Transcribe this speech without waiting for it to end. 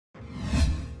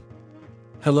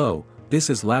Hello, this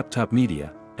is Laptop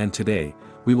Media, and today,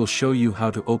 we will show you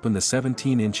how to open the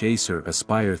 17-inch Acer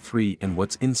Aspire 3 and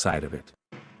what's inside of it.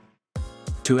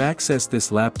 To access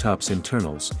this laptop's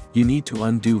internals, you need to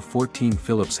undo 14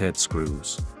 Phillips head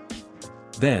screws.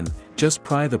 Then, just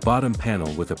pry the bottom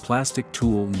panel with a plastic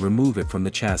tool and remove it from the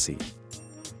chassis.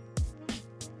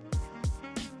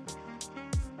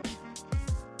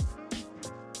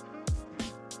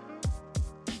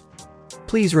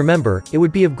 Please remember, it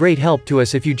would be of great help to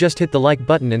us if you just hit the like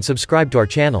button and subscribe to our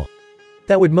channel.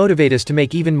 That would motivate us to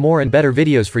make even more and better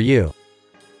videos for you.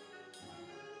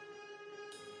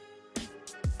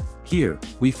 Here,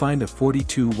 we find a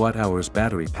 42 watt-hours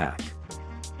battery pack.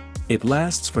 It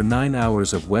lasts for 9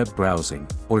 hours of web browsing,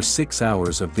 or 6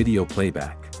 hours of video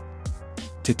playback.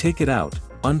 To take it out,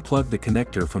 unplug the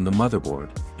connector from the motherboard,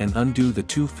 and undo the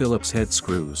 2 Phillips head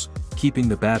screws, keeping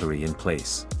the battery in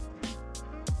place.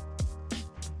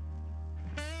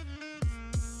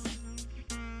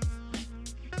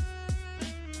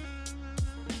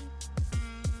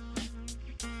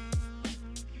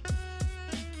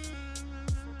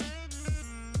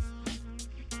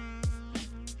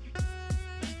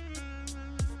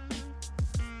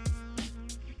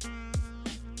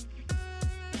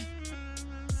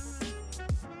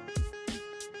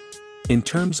 In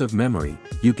terms of memory,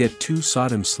 you get 2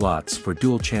 SODIMM slots for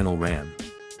dual-channel RAM.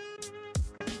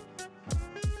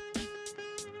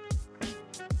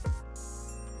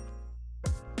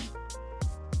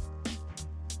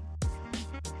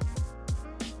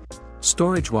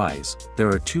 Storage-wise, there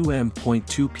are 2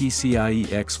 M.2 PCIe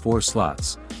X4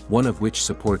 slots, one of which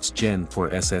supports Gen 4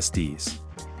 SSDs.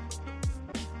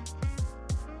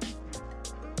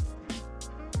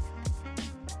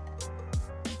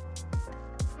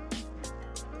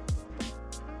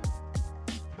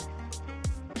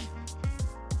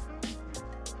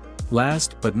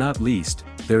 Last but not least,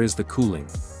 there is the cooling.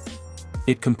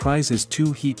 It comprises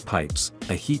 2 heat pipes,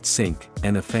 a heat sink,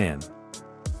 and a fan.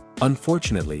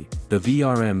 Unfortunately, the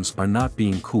VRMs are not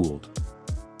being cooled.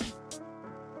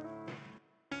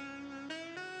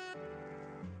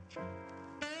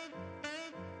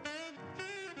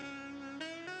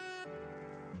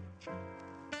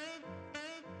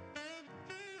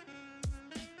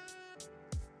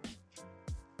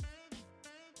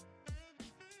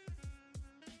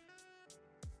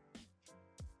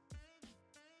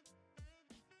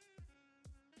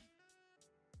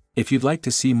 If you'd like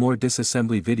to see more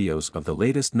disassembly videos of the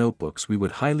latest notebooks, we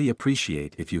would highly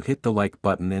appreciate if you hit the like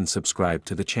button and subscribe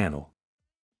to the channel.